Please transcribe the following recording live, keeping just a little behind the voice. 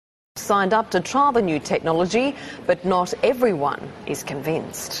signed up to trial the new technology, but not everyone is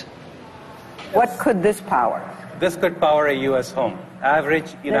convinced. What could this power? This could power a U.S. home. Average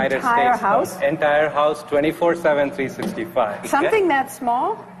United entire States house? home. Entire house, 24/7, 365. Something that small?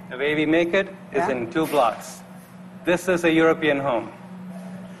 The way we make it is in 2 blocks. This is a European home.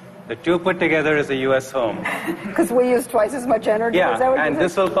 The 2 put together is a U.S. home. Because we use twice as much energy? Yeah, is that what and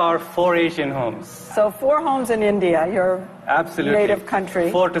this will power 4 Asian homes. So 4 homes in India, your Absolutely. native country.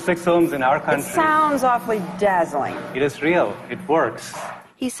 4 to 6 homes in our country. It sounds awfully dazzling. It is real. It works.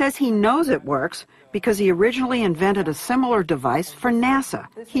 He says he knows it works because he originally invented a similar device for NASA.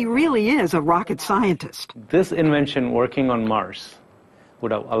 He really is a rocket scientist. This invention working on Mars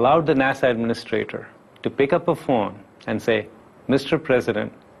would have allowed the NASA administrator to pick up a phone and say, Mr.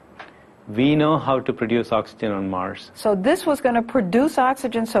 President, we know how to produce oxygen on Mars. So this was going to produce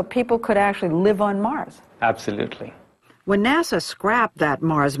oxygen so people could actually live on Mars? Absolutely. When NASA scrapped that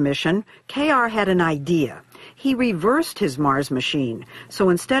Mars mission, KR had an idea. He reversed his Mars machine, so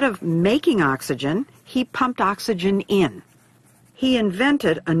instead of making oxygen, he pumped oxygen in. He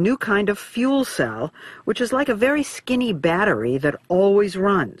invented a new kind of fuel cell, which is like a very skinny battery that always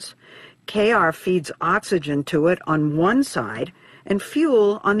runs. KR feeds oxygen to it on one side and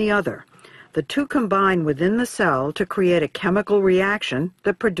fuel on the other. The two combine within the cell to create a chemical reaction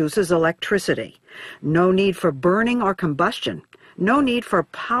that produces electricity. No need for burning or combustion. No need for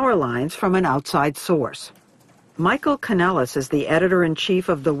power lines from an outside source. Michael Kanellis is the editor-in-chief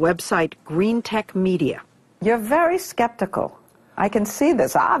of the website Green Tech Media. You're very skeptical. I can see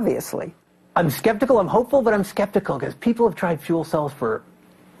this, obviously. I'm skeptical, I'm hopeful, but I'm skeptical because people have tried fuel cells for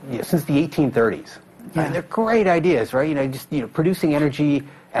since the 1830s. Yeah. And they're great ideas, right? Producing energy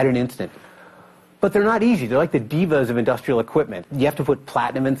at an instant. But they're not easy. They're like the divas of industrial equipment. You have to put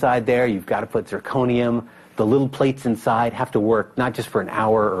platinum inside there. You've got to put zirconium. The little plates inside have to work not just for an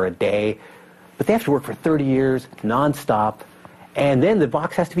hour or a day, but they have to work for 30 years, nonstop. And then the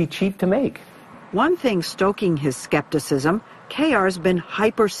box has to be cheap to make. One thing stoking his skepticism, KR's been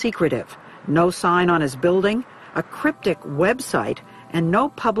hyper-secretive. No sign on his building, a cryptic website, and no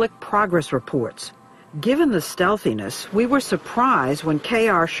public progress reports. Given the stealthiness, we were surprised when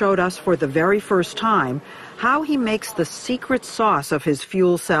KR showed us for the very first time how he makes the secret sauce of his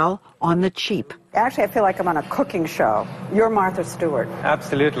fuel cell on the cheap. Actually, I feel like I'm on a cooking show. You're Martha Stewart.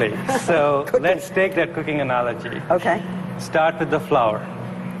 Absolutely. So let's take that cooking analogy. Okay. Start with the flour.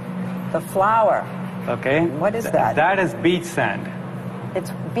 The flour. Okay. What is that? That is beach sand.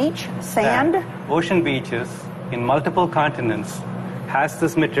 It's beach sand? Ocean beaches in multiple continents has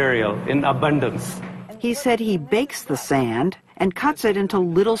this material in abundance. He said he bakes the sand and cuts it into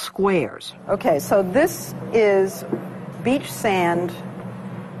little squares. Okay, so this is beach sand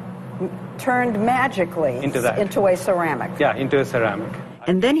turned magically into a ceramic. Yeah, into a ceramic.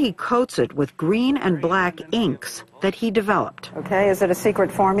 And then he coats it with green and black inks that he developed. Okay, is it a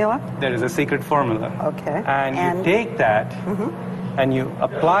secret formula? There is a secret formula. Okay. And you take that and you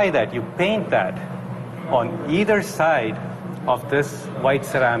apply that, you paint that on either side of this white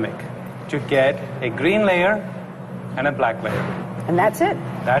ceramic to get a green layer and a black layer. And that's it?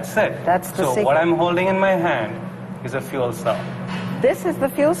 That's it. That's the secret. So what I'm holding in my hand is a fuel cell. This is the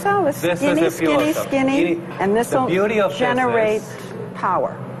fuel cell? This is a fuel cell. Skinny, and this will generate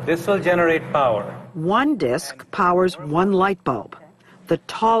power. This will generate power. One disc powers one light bulb. The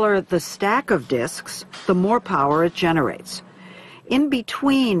taller the stack of discs, the more power it generates. In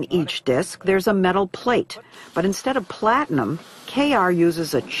between each disc, there's a metal plate, but instead of platinum, KR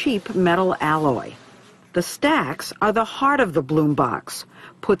uses a cheap metal alloy. The stacks are the heart of the Bloom box.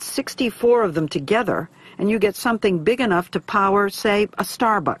 Put 64 of them together, and you get something big enough to power, say, a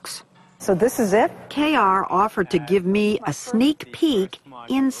Starbucks. So this is it? KR offered to give me a sneak peek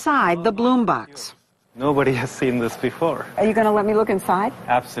inside the Bloom box. Nobody has seen this before. Are you going to let me look inside?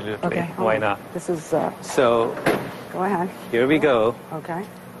 Absolutely. Okay. Why not? This is... So... Go ahead. Here we go. Okay.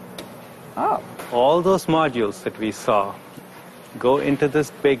 Oh. All those modules that we saw go into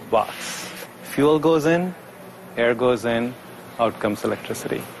this big box. Fuel goes in, air goes in, out comes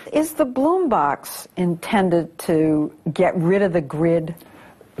electricity. Is the Bloom box intended to get rid of the grid?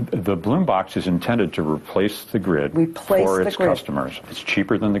 The Bloom box is intended to replace the grid for its customers. It's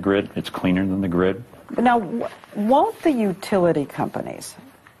cheaper than the grid. It's cleaner than the grid. But now, won't the utility companies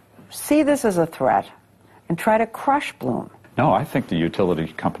see this as a threat and try to crush Bloom? No, I think the utility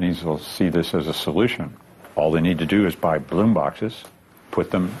companies will see this as a solution. All they need to do is buy Bloom boxes,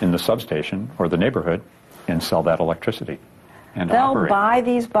 put them in the substation or the neighborhood, and sell that electricity. And they'll buy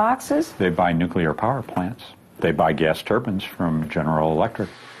these boxes? They buy nuclear power plants. They buy gas turbines from General Electric.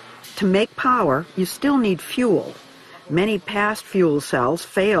 To make power, you still need fuel. Many past fuel cells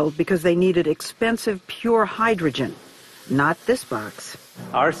failed because they needed expensive pure hydrogen. Not this box.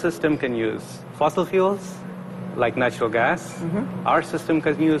 Our system can use fossil fuels, like natural gas. Our system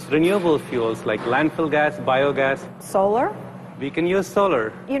can use renewable fuels, like landfill gas, biogas. Solar? We can use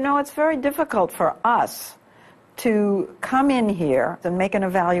solar. You know, it's very difficult for us to come in here and make an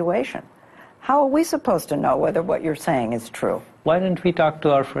evaluation. How are we supposed to know whether what you're saying is true? Why didn't we talk to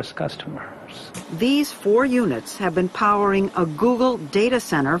our first customers? These 4 units have been powering a Google data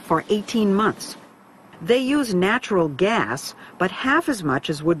center for 18 months. They use natural gas, but half as much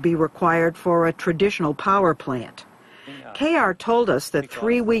as would be required for a traditional power plant. KR told us that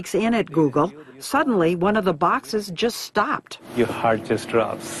 3 weeks in at Google, suddenly one of the boxes just stopped. Your heart just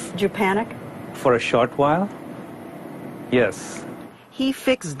drops. Did you panic? For a short while? Yes. He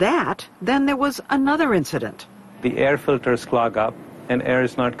fixed that, then there was another incident. The air filters clog up and air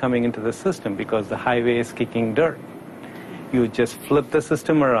is not coming into the system because the highway is kicking dirt. You just flip the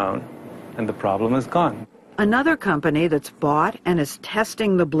system around and the problem is gone. Another company that's bought and is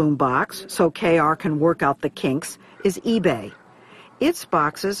testing the Bloom box so KR can work out the kinks is eBay. Its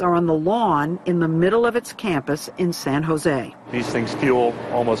boxes are on the lawn in the middle of its campus in San Jose. These things fuel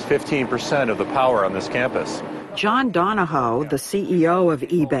almost 15% of the power on this campus. John Donahoe, the CEO of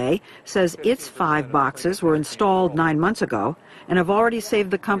eBay, says its 5 boxes were installed 9 months ago and have already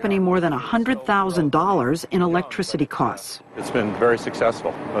saved the company more than $100,000 in electricity costs. It's been very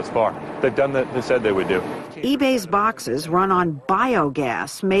successful thus far. They've done what they said they would do. eBay's boxes run on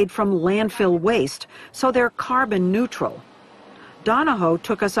biogas made from landfill waste, so they're carbon neutral. Donahoe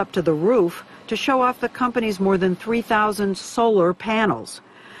took us up to the roof to show off the company's more than 3,000 solar panels.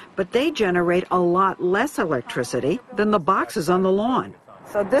 But they generate a lot less electricity than the boxes on the lawn.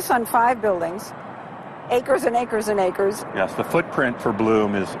 So this on 5 buildings, acres and acres and acres. Yes, the footprint for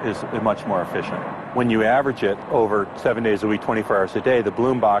Bloom is much more efficient. When you average it over 7 days a week, 24 hours a day, the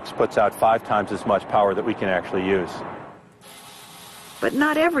Bloom box puts out 5 times as much power that we can actually use. But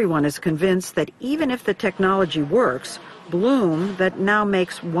not everyone is convinced that even if the technology works, Bloom, that now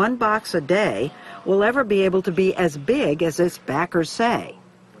makes 1 box a day, will ever be able to be as big as its backers say.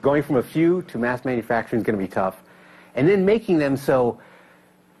 Going from a few to mass manufacturing is going to be tough. And then making them so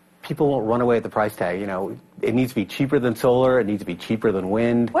people won't run away at the price tag. You know, it needs to be cheaper than solar. It needs to be cheaper than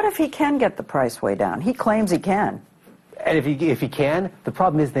wind. What if he can get the price way down? He claims he can. And if he can, the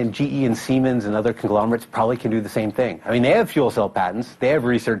problem is then GE and Siemens and other conglomerates probably can do the same thing. I mean, they have fuel cell patents. They have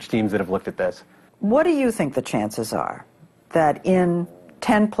research teams that have looked at this. What do you think the chances are that in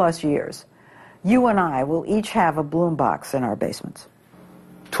 10 plus years, you and I will each have a Bloom box in our basements?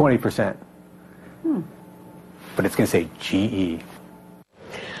 20%. But it's going to say GE.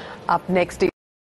 Up next is